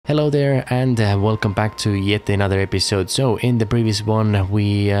Hello there and welcome back to yet another episode. So in the previous one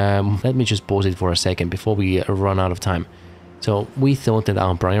we let me just pause it for a second before we run out of time. So we thought that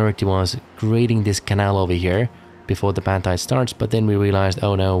our priority was creating this canal over here before the bad tide starts, but then we realized,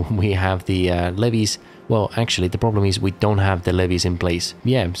 oh no, we have the levees. Well, actually the problem is we don't have the levees in place.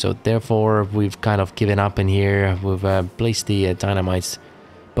 Yeah, so therefore we've kind of given up in here. We've placed the dynamites,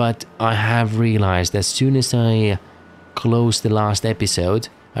 but I have realized as soon as I close the last episode,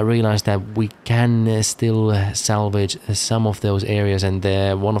 I realized that we can still salvage some of those areas, and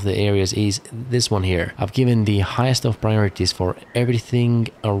one of the areas is this one here. I've given the highest of priorities for everything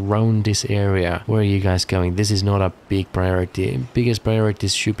around this area. Where are you guys going? This is not a big priority. Biggest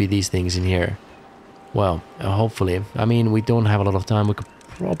priorities should be these things in here. Well, hopefully. I mean, we don't have a lot of time. We could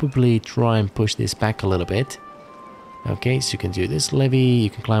probably try and push this back a little bit. Okay, so you can do this levee, you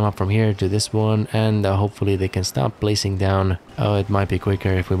can climb up from here to this one, and hopefully they can start placing down. Oh, it might be quicker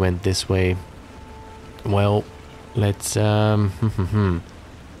if we went this way. Well, let's how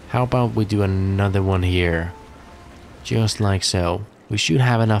about we do another one here, just like so. We should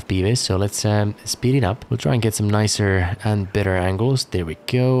have enough beavers, so let's speed it up. We'll try and get some nicer and better angles. There we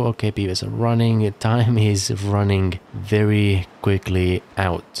go. Okay, beavers are running. Time is running very quickly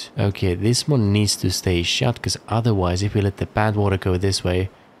out. Okay, this one needs to stay shut, because otherwise, if we let the bad water go this way,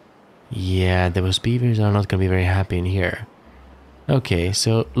 yeah, those beavers are not going to be very happy in here. Okay,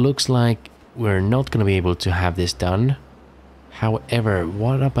 so looks like we're not going to be able to have this done. However,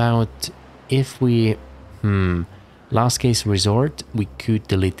 what about if we... last case resort, we could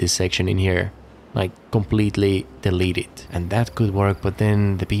delete this section in here, like completely delete it, and that could work. But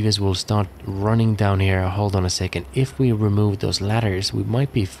then the beavers will start running down here. Hold on a second, if we remove those ladders we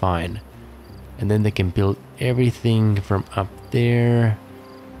might be fine, and then they can build everything from up there.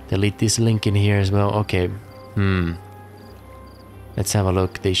 Delete this link in here as well. Okay, let's have a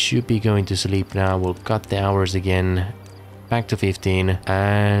look. They should be going to sleep now. We'll cut the hours again back to 15,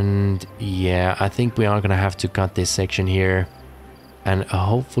 and yeah, I think we are gonna have to cut this section here, and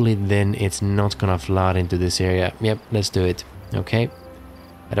hopefully then it's not gonna flood into this area. Yep, let's do it. Okay,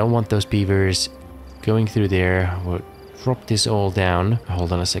 I don't want those beavers going through there. We'll drop this all down.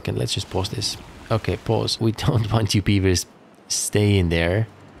 Hold on a second, let's just pause this. Okay, pause. We don't want you beavers staying there.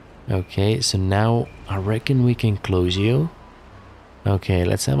 Okay, so now I reckon we can close you. Okay,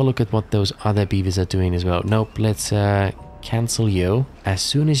 let's have a look at what those other beavers are doing as well. Nope, let's cancel you. As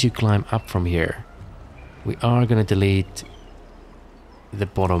soon as you climb up from here, we are gonna delete the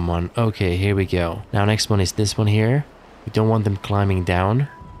bottom one. Okay, here we go. Now next one is this one here. We don't want them climbing down.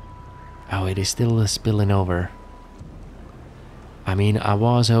 Oh, it is still spilling over. I mean, I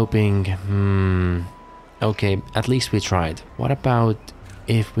was hoping... okay, at least we tried. What about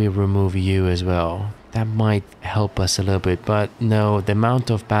if we remove you as well? That might help us a little bit, but no, the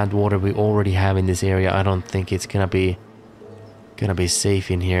amount of bad water we already have in this area, I don't think it's gonna be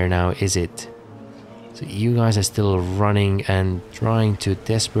safe in here now, is it? So you guys are still running and trying to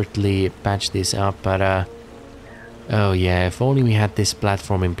desperately patch this up, but oh yeah, if only we had this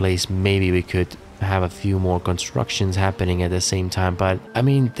platform in place, maybe we could have a few more constructions happening at the same time. But I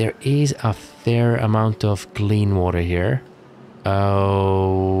mean, there is a fair amount of clean water here.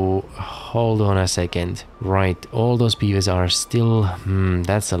 Oh, hold on a second. Right, all those beavers are still...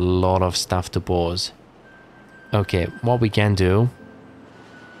 that's a lot of stuff to pause. Okay, what we can do,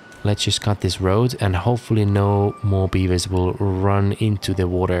 let's just cut this road, and hopefully no more beavers will run into the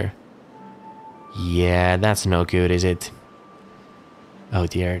water. Yeah, that's no good, is it? Oh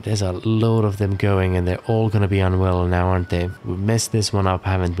dear, there's a load of them going, and they're all gonna be unwell now, aren't they? We messed this one up,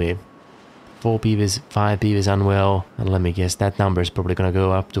 haven't we? 4 beavers, 5 beavers unwell, and let me guess, that number is probably gonna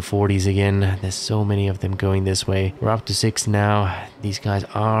go up to 40s again. There's so many of them going this way. We're up to 6 now. These guys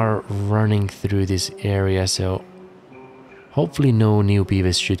are running through this area, so hopefully no new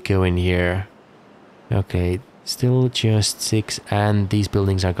beavers should go in here. Okay, still just 6, and these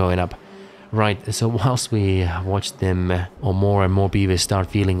buildings are going up. Right, so whilst we watch them, or more and more beavers start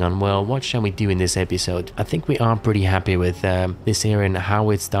feeling unwell, what shall we do in this episode? I think we are pretty happy with this area and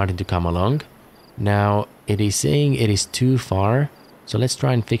how it's starting to come along. Now, it is saying it is too far, so let's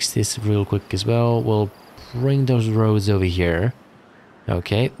try and fix this real quick as well. We'll bring those roads over here.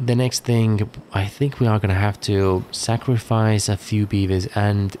 Okay, the next thing, I think we are gonna have to sacrifice a few beavers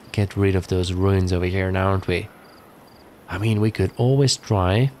and get rid of those ruins over here now, aren't we? I mean, we could always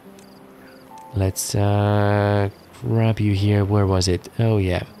try. Let's grab you here. Where was it? Oh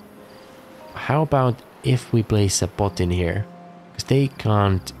yeah. How about if we place a pot in here? Because they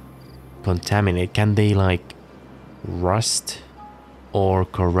can't contaminate. Can they like rust or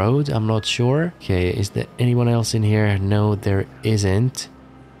corrode? I'm not sure. Okay, is there anyone else in here? No, there isn't.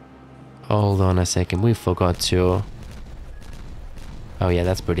 hold on a second. We forgot to... Oh yeah,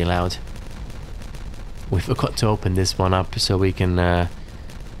 that's pretty loud. We forgot to open this one up so we can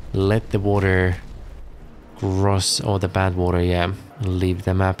let the water cross, or the bad water, yeah. Leave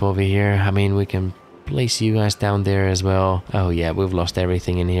the map over here. I mean, we can place you guys down there as well. Oh yeah, we've lost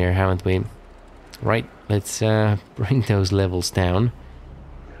everything in here, haven't we? Right, let's bring those levels down.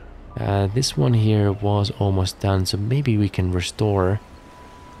 This one here was almost done, so maybe we can restore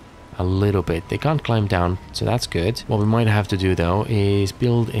a little bit. They can't climb down, so that's good. What we might have to do though is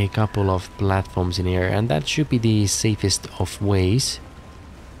build a couple of platforms in here, and that should be the safest of ways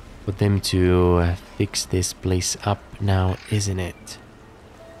for them to fix this place up now, isn't it?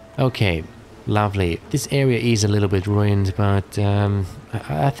 Okay, lovely. This area is a little bit ruined, but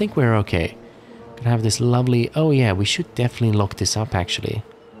I think we're okay. Gonna have this lovely... Oh yeah, we should definitely lock this up actually,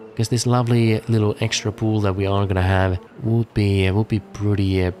 because this lovely little extra pool that we are gonna have would be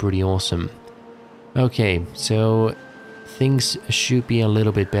pretty awesome. Okay, so things should be a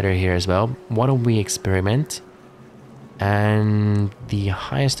little bit better here as well. Why don't we experiment? And the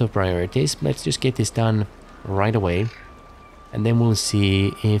highest of priorities, let's just get this done right away, and then we'll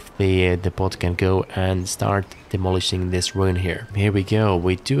see if the bot can go and start demolishing this ruin here. Here we go.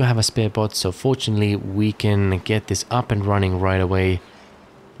 We do have a spare bot, so fortunately we can get this up and running right away.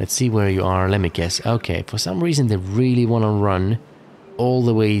 Let's see where you are. Let me guess. Okay, for some reason they really want to run all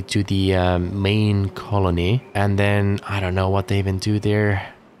the way to the main colony, and then I don't know what they even do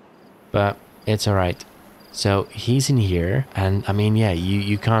there, but it's alright. So he's in here, and I mean, yeah,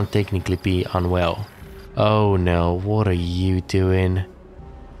 you can't technically be unwell. Oh no, what are you doing?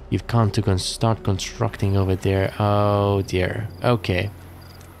 You've come to start constructing over there. Oh dear. Okay.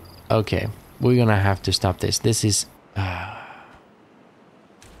 Okay, we're gonna have to stop this. This is...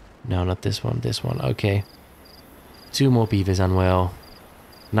 No, not this one, this one. Okay. 2 more beavers unwell.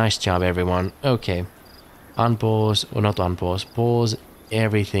 Nice job, everyone. Okay. Unpause, or not unpause, pause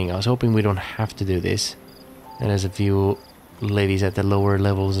everything. I was hoping we don't have to do this. And there's a few ladies at the lower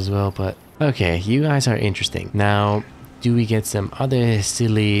levels as well, but... Okay, you guys are interesting. Now, do we get some other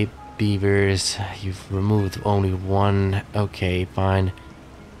silly beavers? You've removed only 1. Okay, fine.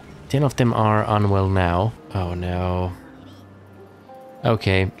 10 of them are unwell now. Oh no.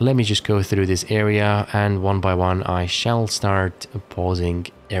 Okay, let me just go through this area, and one by one I shall start pausing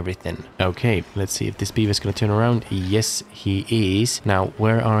everything. Okay, let's see if this beaver is gonna turn around. Yes, he is. Now,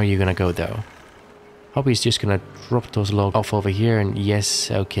 where are you gonna go though? Hope he's just gonna drop those logs off over here, and yes,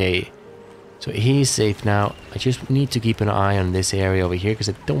 okay. So he's safe now. I just need to keep an eye on this area over here, because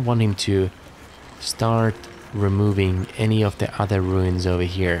I don't want him to start removing any of the other ruins over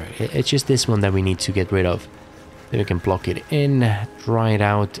here. It's just this one that we need to get rid of. Then we can block it in, dry it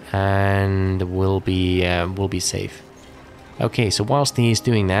out, and we'll be safe. Okay, so whilst he's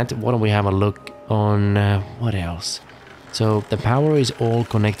doing that, why don't we have a look on what else? So the power is all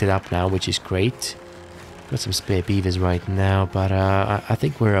connected up now, which is great. Got some spare beavers right now, but I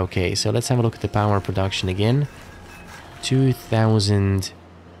think we're okay. So let's have a look at the power production again. 2000.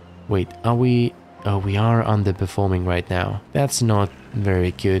 Wait, are we? Oh, we are underperforming right now. That's not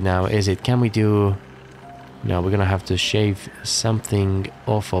very good now, is it? Can we do? No, we're gonna have to shave something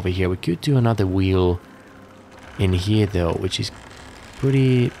off over here. We could do another wheel in here though, which is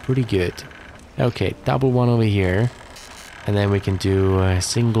pretty good. Okay, double one over here, and then we can do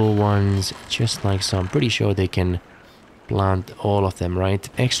single ones just like so. I'm pretty sure they can plant all of them, right?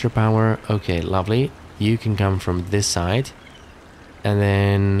 Extra power. Okay, lovely. You can come from this side, and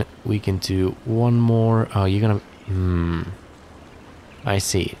then we can do one more. Oh, you're gonna... I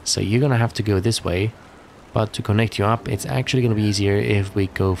see. So you're gonna have to go this way. But to connect you up, it's actually going to be easier if we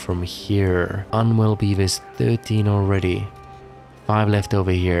go from here. Unwell beavers, 13 already. 5 left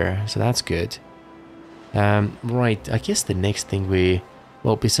over here, so that's good. Right, I guess the next thing we...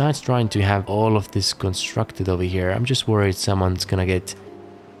 Well, besides trying to have all of this constructed over here, I'm just worried someone's going to get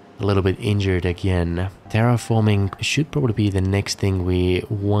a little bit injured again. Terraforming should probably be the next thing we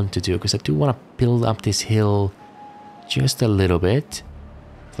want to do, because I do want to build up this hill just a little bit.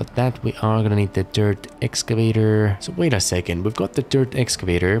 For that, we are gonna need the dirt excavator. So wait a second, we've got the dirt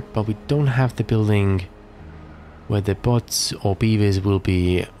excavator, but we don't have the building where the bots or beavers will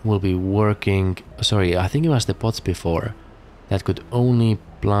be working. Sorry, I think it was the bots before that could only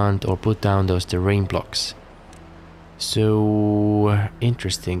plant or put down those terrain blocks. So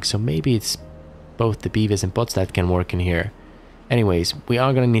interesting. So maybe it's both the beavers and bots that can work in here. Anyways, we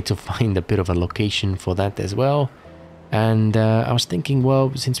are gonna need to find a bit of a location for that as well. And I was thinking,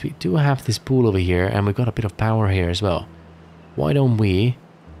 well, since we do have this pool over here and we've got a bit of power here as well, why don't we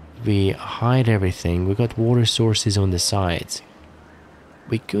hide everything? We've got water sources on the sides.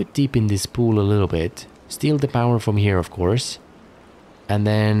 we could deepen this pool a little bit. Steal the power from here, of course. And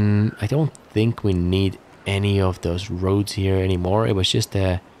then I don't think we need any of those roads here anymore. It was just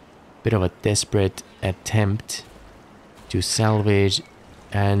a bit of a desperate attempt to salvage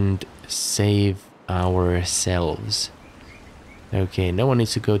and save ourselves. Okay, no one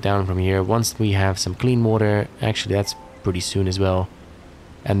needs to go down from here. Once we have some clean water, actually that's pretty soon as well.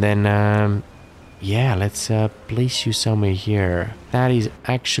 And then, yeah, let's place you somewhere here. That is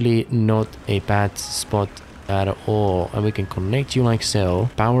actually not a bad spot at all. And we can connect you like so.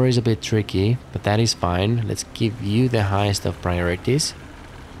 Power is a bit tricky, but that is fine. Let's give you the highest of priorities.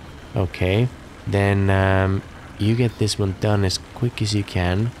 Okay, then you get this one done as quick as you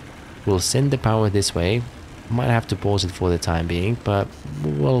can. We'll send the power this way. Might have to pause it for the time being, but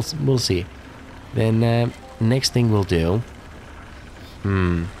we'll see. Then next thing we'll do.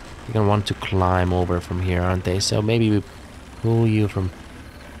 You're gonna want to climb over from here, aren't they? So maybe we pull you from...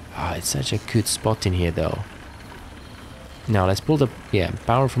 Ah, it's such a good spot in here though. Now let's pull the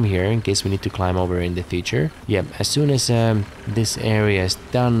power from here in case we need to climb over in the future. Yeah, as soon as this area is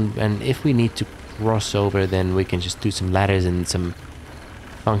done, and if we need to cross over, then we can just do some ladders and some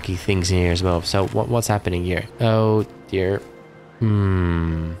funky things here as well. So what's happening here? Oh dear.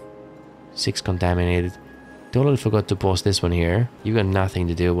 6 contaminated. Totally forgot to pause this one here. You got nothing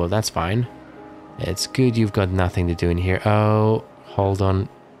to do. Well, that's fine. It's good you've got nothing to do in here. Oh, hold on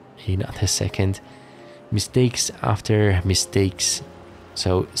another second. Mistakes after mistakes.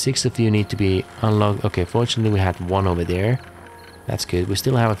 So 6 of you need to be unlocked. Okay, fortunately we had 1 over there. That's good. We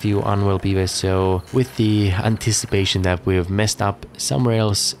still have a few unwell beavers, so with the anticipation that we've messed up somewhere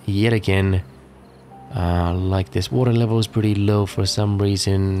else yet again, like this water level is pretty low for some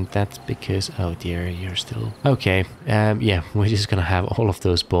reason. That's because, oh dear, you're still... Okay, yeah, we're just gonna have all of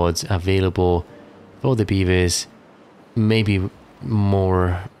those boards available for the beavers. Maybe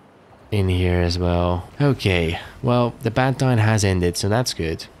more in here as well. Okay, well, the bad time has ended, so that's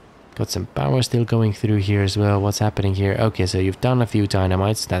good. Got some power still going through here as well. What's happening here? Okay, so you've done a few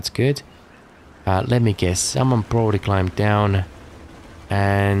dynamites. That's good. Let me guess. Someone probably climbed down.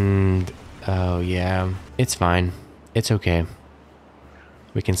 And... oh, yeah. It's fine. It's okay.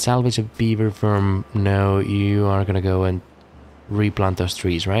 We can salvage a beaver from... No, you are gonna go and replant those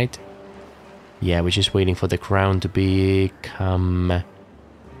trees, right? Yeah, we're just waiting for the crown to become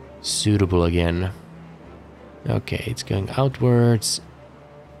suitable again. Okay, it's going outwards.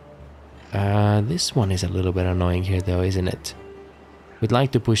 This one is a little bit annoying here though, isn't it? We'd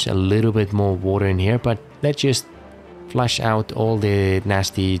like to push a little bit more water in here, but let's just flush out all the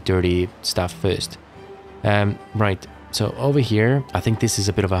nasty, dirty stuff first. Right, so over here, I think this is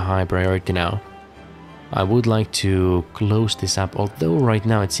a bit of a high priority now. I would like to close this up, although right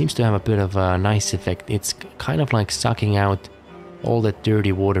now it seems to have a bit of a nice effect. It's kind of like sucking out all that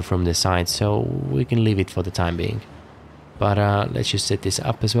dirty water from the side, so we can leave it for the time being. But let's just set this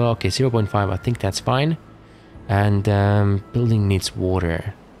up as well. Okay, 0.5, I think that's fine. And building needs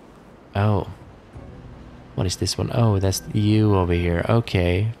water. Oh. What is this one? Oh, that's you over here.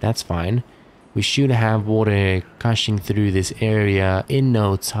 Okay, that's fine. We should have water gushing through this area in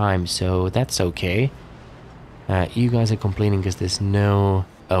no time, so that's okay. You guys are complaining because there's no...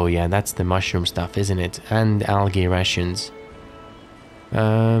 Oh yeah, that's the mushroom stuff, isn't it? And algae rations.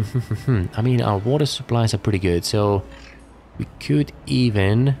 I mean, our water supplies are pretty good, so... We could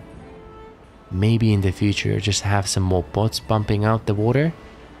even, maybe in the future, just have some more bots pumping out the water.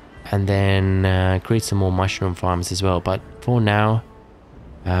 And then create some more mushroom farms as well. But for now,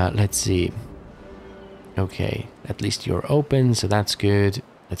 let's see. Okay, at least you're open, so that's good.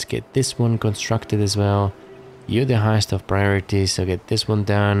 Let's get this one constructed as well. You're the highest of priorities, so get this one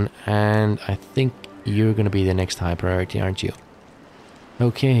done. And I think you're going to be the next high priority, aren't you?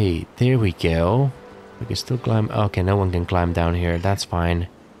 Okay, there we go. We can still climb. Okay, no one can climb down here. That's fine.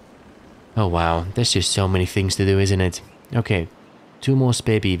 Oh, wow. There's just so many things to do, isn't it? Okay. 2 more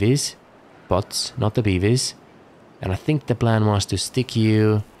spare beavers. Bots, not the beavers. And I think the plan was to stick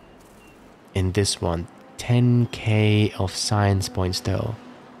you in this one. 10k of science points, though.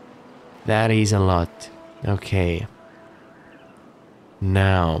 That is a lot. Okay.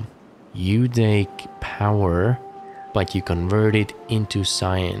 Now, you take power, but you convert it into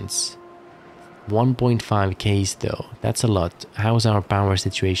science. 1.5Ks though, that's a lot. How's our power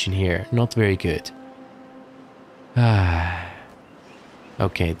situation here? Not very good.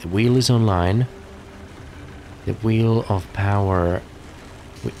 Okay, the wheel is online. The wheel of power.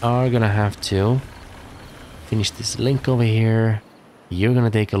 We are gonna have to finish this link over here. You're gonna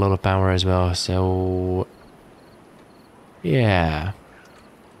take a lot of power as well, so... Yeah.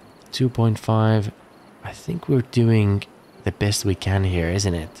 2.5. I think we're doing the best we can here,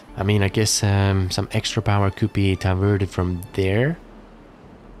 isn't it? I mean, I guess some extra power could be diverted from there.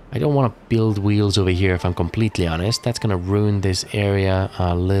 I don't want to build wheels over here if I'm completely honest. That's gonna ruin this area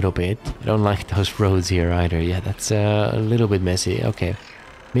a little bit. I don't like those roads here either. Yeah, that's a little bit messy. Okay,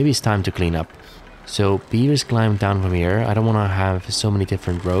 maybe it's time to clean up. So beavers climb down from here. I don't want to have so many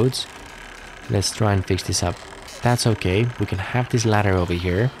different roads. Let's try and fix this up. That's okay. We can have this ladder over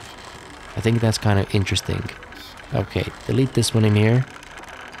here. I think that's kind of interesting. Okay, delete this one in here.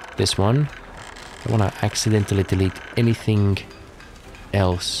 This one. I don't want to accidentally delete anything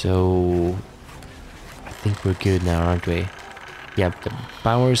else, so I think we're good now, aren't we? Yep, the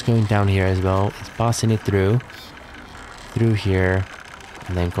power is going down here as well. It's passing it through here,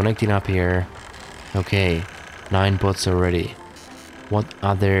 and then connecting up here. Okay, 9 bots already. What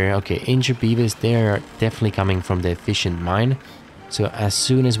other... Okay, injured beavers, they're definitely coming from the efficient mine. So as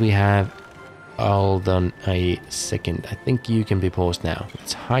soon as we have... Hold on a second. I think you can be paused now.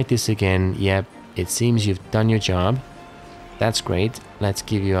 Let's hide this again. Yep, it seems you've done your job. That's great. Let's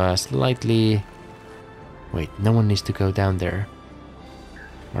give you a slightly... Wait, no one needs to go down there.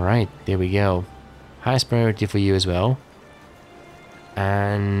 Alright, there we go. Highest priority for you as well.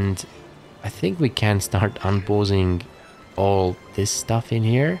 And I think we can start unpausing all this stuff in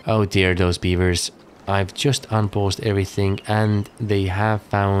here. Oh dear, those beavers. I've just unpaused everything and they have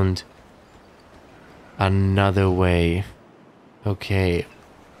found another way. Okay.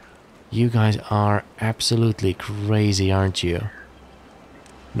 You guys are absolutely crazy, aren't you?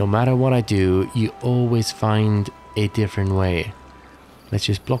 No matter what I do, you always find a different way. Let's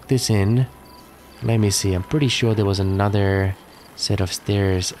just block this in. Let me see. I'm pretty sure there was another set of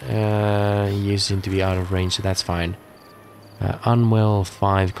stairs. You seem to be out of range, so that's fine. Unwell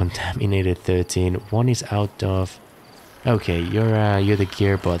 5, contaminated 13. One is out of... Okay, you're the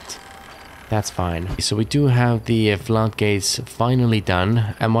gear bot. That's fine. So we do have the floodgates finally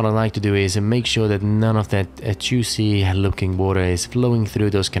done, and what I like to do is make sure that none of that juicy looking water is flowing through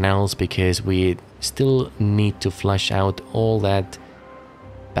those canals, because we still need to flush out all that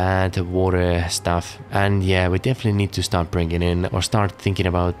bad water stuff. And yeah, we definitely need to start bringing in, or start thinking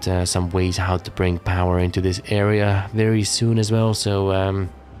about some ways how to bring power into this area very soon as well. So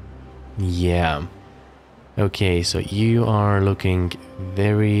yeah. Okay, so you are looking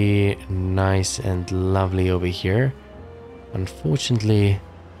very nice and lovely over here. Unfortunately,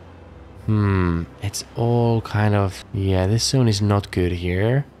 it's all kind of... Yeah, this zone is not good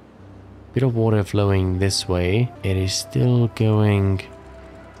here. Bit of water flowing this way. It is still going...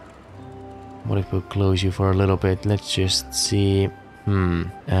 What if we'll close you for a little bit? Let's just see.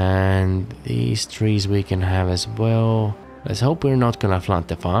 And these trees we can have as well. Let's hope we're not gonna flood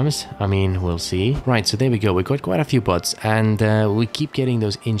the farms. I mean, we'll see. Right, so there we go. We got quite a few bots, and we keep getting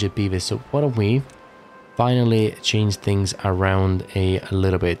those injured beavers. So why don't we finally change things around a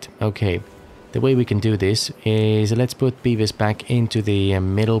little bit? Okay, the way we can do this is let's put beavers back into the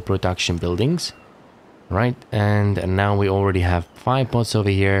middle production buildings. Right, and now we already have 5 bots over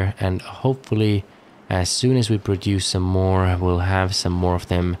here, and hopefully as soon as we produce some more, we'll have some more of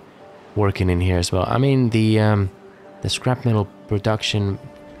them working in here as well. I mean, the scrap metal production,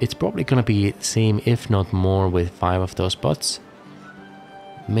 it's probably gonna be the same, if not more, with 5 of those bots.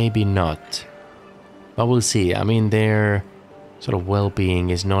 Maybe not, but we'll see. I mean, their sort of well-being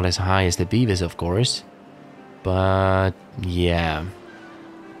is not as high as the beavers, of course, but yeah.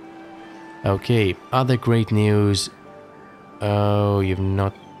 Okay, other great news. Oh, you've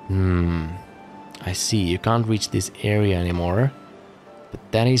not... I see, you can't reach this area anymore. But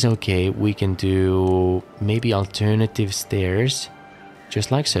that is okay. We can do maybe alternative stairs,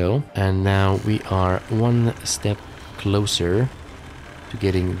 just like so. And now we are one step closer to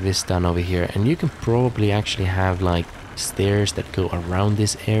getting this done over here. And you can probably actually have like stairs that go around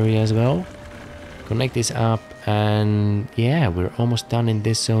this area as well. Connect this up, and yeah, we're almost done in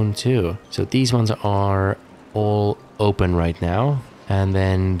this zone too. So these ones are all open right now, and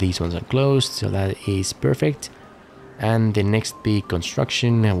then these ones are closed, so that is perfect. And the next big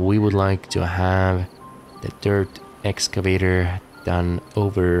construction, we would like to have the dirt excavator done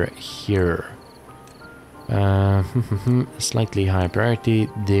over here. Slightly higher priority.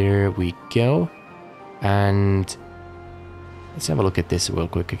 There we go. And let's have a look at this real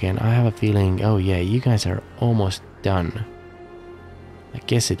quick again. I have a feeling, oh yeah, you guys are almost done. I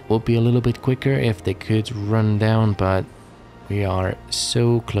guess it would be a little bit quicker if they could run down, but we are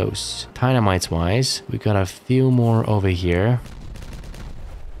so close. Dynamites wise, we got a few more over here.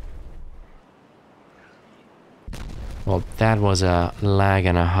 Well, that was a lag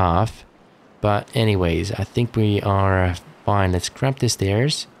and a half. But anyways, I think we are fine. Let's grab the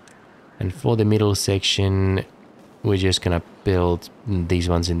stairs. And for the middle section, we're just gonna build these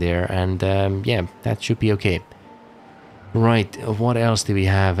ones in there, and yeah, that should be okay. Right, what else do we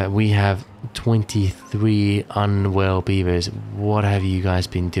have? We have 23 unwell beavers. What have you guys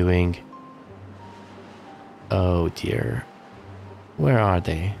been doing? Oh dear. Where are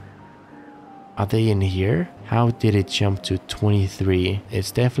they? Are they in here? How did it jump to 23?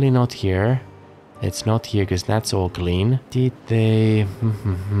 It's definitely not here. It's not here because that's all clean. Did they...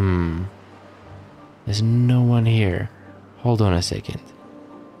 There's no one here. Hold on a second.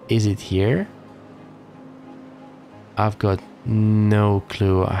 Is it here? I've got no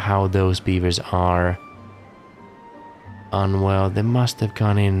clue how those beavers are unwell. They must have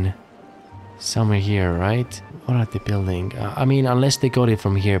gone in somewhere here, right? What are they building? I mean, unless they got it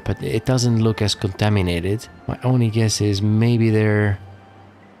from here, but it doesn't look as contaminated. My only guess is maybe they're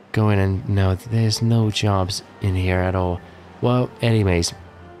going and... No, there's no jobs in here at all. Well, anyways,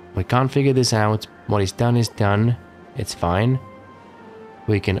 we can't figure this out. What is done is done. It's fine.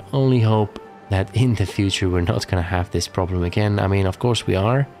 We can only hope that in the future we're not gonna have this problem again. I mean, of course we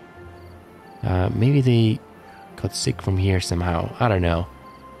are. Maybe they got sick from here somehow. I don't know.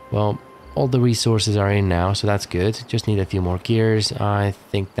 Well, all the resources are in now, so that's good. Just need a few more gears. I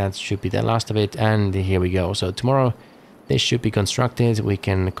think that should be the last of it, and here we go. So tomorrow this should be constructed. We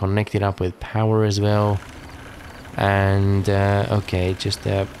can connect it up with power as well. And okay, just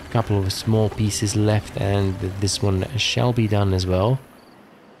a couple of small pieces left, and this one shall be done as well.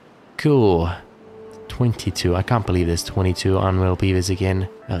 Cool. 22. I can't believe there's 22 unwell beavers again.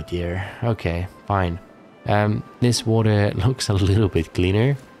 Oh dear. Okay, fine. This water looks a little bit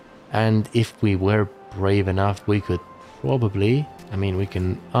cleaner. And if we were brave enough, we could probably... I mean, we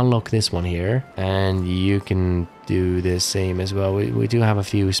can unlock this one here. And you can do the same as well. We do have a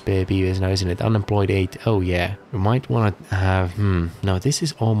few spare beavers now, isn't it? Unemployed 8. Oh yeah. We might want to have... No, this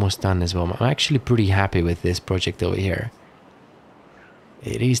is almost done as well. I'm actually pretty happy with this project over here.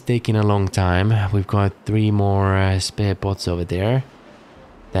 It is taking a long time. We've got 3 more spare pots over there.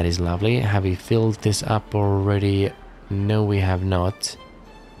 That is lovely. Have we filled this up already? No, we have not.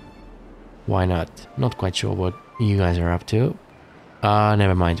 Why not? Not quite sure what you guys are up to.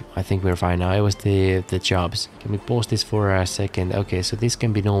 Never mind. I think we're fine now. It was the jobs. Can we pause this for a second? Okay, so this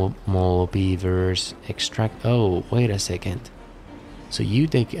can be normal beavers. Extract. Oh, wait a second. So you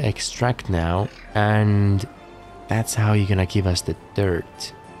take extract now, and... that's how you're gonna give us the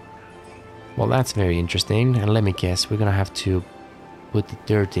dirt. Well, that's very interesting. And let me guess, we're gonna have to put the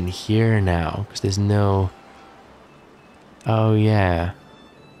dirt in here now, because there's no... Oh yeah.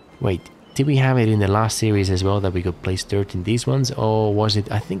 Wait, did we have it in the last series as well that we could place dirt in these ones? Or was it...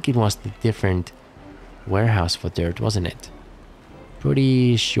 I think it was the different warehouse for dirt, wasn't it?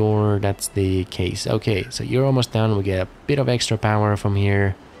 Pretty sure that's the case. Okay, so you're almost done. We get a bit of extra power from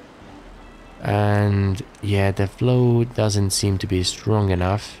here. And yeah, the flow doesn't seem to be strong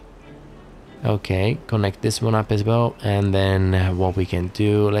enough. Okay, connect this one up as well. And then what we can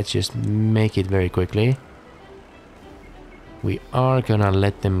do, let's just make it very quickly. We are gonna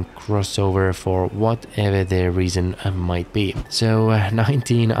let them cross over for whatever their reason might be. So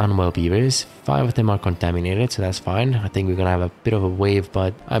 19 unwell beavers, 5 of them are contaminated, so that's fine. I think we're gonna have a bit of a wave,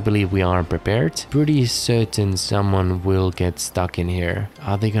 but I believe we are prepared. Pretty certain someone will get stuck in here.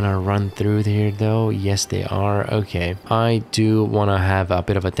 Are they gonna run through here though? Yes, they are. Okay, I do wanna have a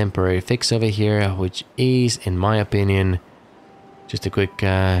bit of a temporary fix over here, which is, in my opinion, just a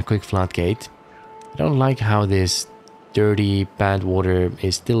quick floodgate. I don't like how this dirty, bad water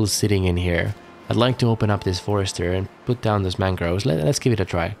is still sitting in here. I'd like to open up this forester and put down those mangroves. Let's give it a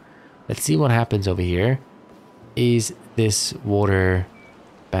try. Let's see what happens over here. Is this water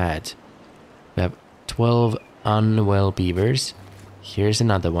bad? We have 12 unwell beavers. Here's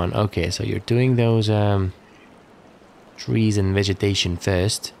another one. Okay, so you're doing those trees and vegetation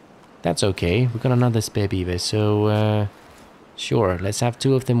first. That's okay. We've got another spare beaver, so sure, let's have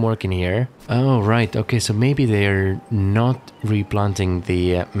 2 of them working here. Oh, right. Okay, so maybe they're not replanting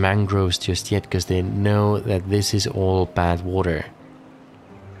the mangroves just yet because they know that this is all bad water.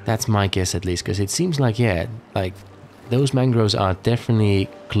 That's my guess at least, because it seems like, yeah, like those mangroves are definitely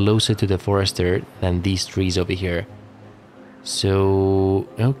closer to the forester than these trees over here. So,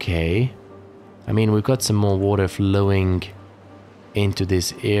 okay. I mean, we've got some more water flowing into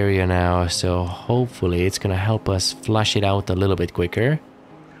this area now, so hopefully it's gonna help us flush it out a little bit quicker.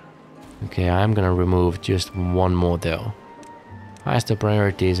 Okay, I'm gonna remove just 1 more though. Highest of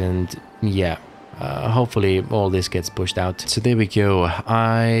priorities, and yeah, hopefully all this gets pushed out. So there we go.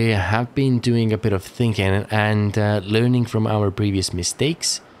 I have been doing a bit of thinking and learning from our previous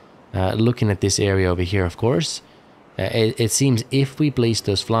mistakes. Looking at this area over here, of course. It seems if we place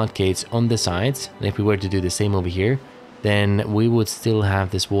those floodgates on the sides, and if we were to do the same over here, then we would still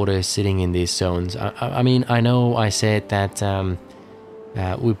have this water sitting in these zones. I mean, I know I said that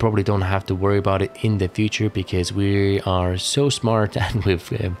we probably don't have to worry about it in the future because we are so smart and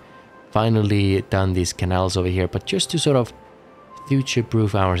we've finally done these canals over here, but just to sort of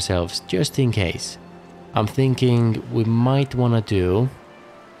future-proof ourselves, just in case, I'm thinking we might want to do,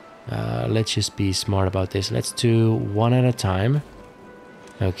 let's just be smart about this, let's do one at a time.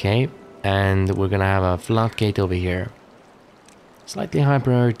 Okay, and we're gonna have a floodgate over here, slightly high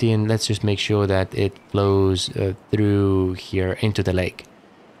priority, and let's just make sure that it flows through here into the lake.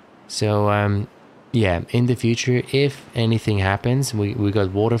 So yeah, in the future, if anything happens, we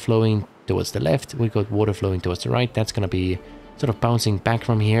got water flowing towards the left, we got water flowing towards the right. That's gonna be sort of bouncing back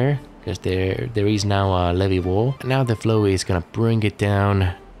from here because there is now a levee wall. Now the flow is gonna bring it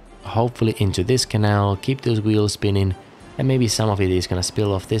down, hopefully into this canal, keep those wheels spinning, and maybe some of it is gonna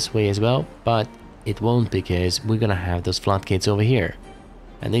spill off this way as well, but it won't because we're gonna have those floodgates over here,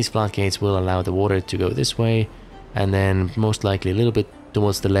 and these floodgates will allow the water to go this way, and then most likely a little bit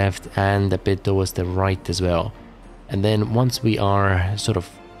towards the left and a bit towards the right as well. And then once we are sort of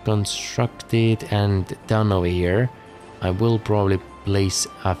constructed and done over here, I will probably place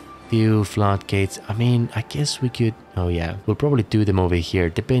a few floodgates. I mean, I guess we could, oh yeah, we'll probably do them over here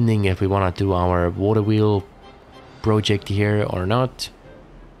depending if we want to do our water wheel project here or not.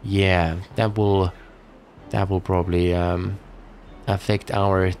 Yeah, that will probably affect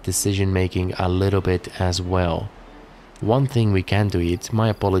our decision making a little bit as well. One thing we can do, it's my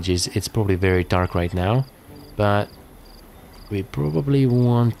apologies, it's probably very dark right now, but we probably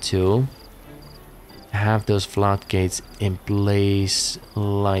want to have those floodgates in place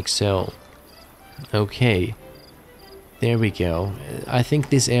like so. Okay, there we go. I think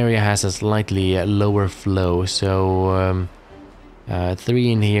this area has a slightly lower flow, so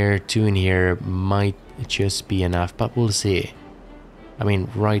 3 in here, 2 in here might just be enough, but we'll see. I mean,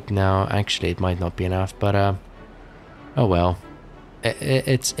 right now actually it might not be enough, but oh well,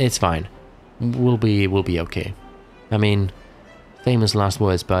 it's fine. We'll be okay. I mean, famous last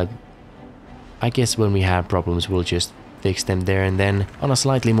words, but I guess when we have problems we'll just fix them there and then. On a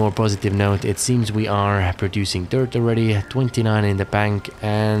slightly more positive note, it seems we are producing dirt already, 29 in the bank,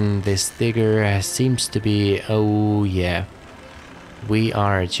 and this digger seems to be, oh yeah, we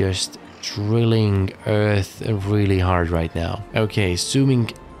are just drilling earth really hard right now. Okay,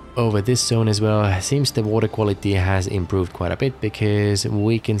 zooming over this zone as well, seems the water quality has improved quite a bit because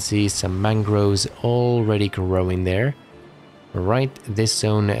we can see some mangroves already growing there. Right, this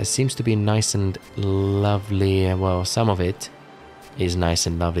zone seems to be nice and lovely. Well, some of it is nice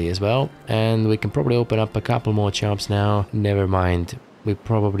and lovely as well, and we can probably open up a couple more jobs now. Never mind, we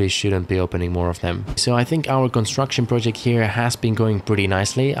probably shouldn't be opening more of them. So I think our construction project here has been going pretty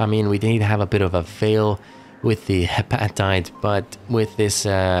nicely. I mean, we did have a bit of a fail with the hepatite, but with this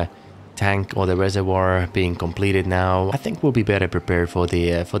tank or the reservoir being completed now, I think we'll be better prepared for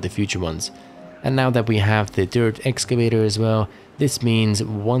the future ones. And now that we have the dirt excavator as well, this means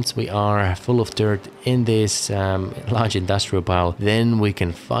once we are full of dirt in this large industrial pile, then we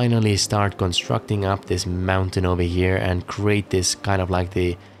can finally start constructing up this mountain over here and create this kind of like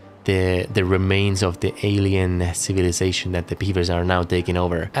the remains of the alien civilization that the beavers are now taking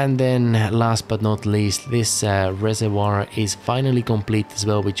over. And then last but not least, this reservoir is finally complete as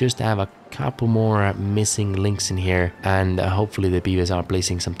well. We just have a couple more missing links in here, and hopefully the beavers are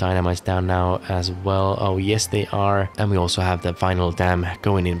placing some dynamites down now as well. Oh yes, they are. And we also have the final dam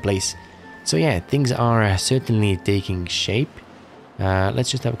going in place. So yeah, things are certainly taking shape.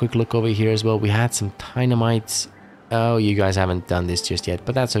 Let's just have a quick look over here as well. We had some dynamites. Oh, you guys haven't done this just yet,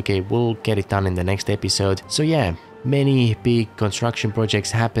 but that's okay. We'll get it done in the next episode. So yeah, many big construction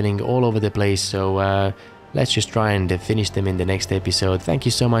projects happening all over the place. So let's just try and finish them in the next episode. Thank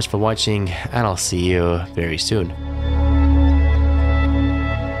you so much for watching, and I'll see you very soon.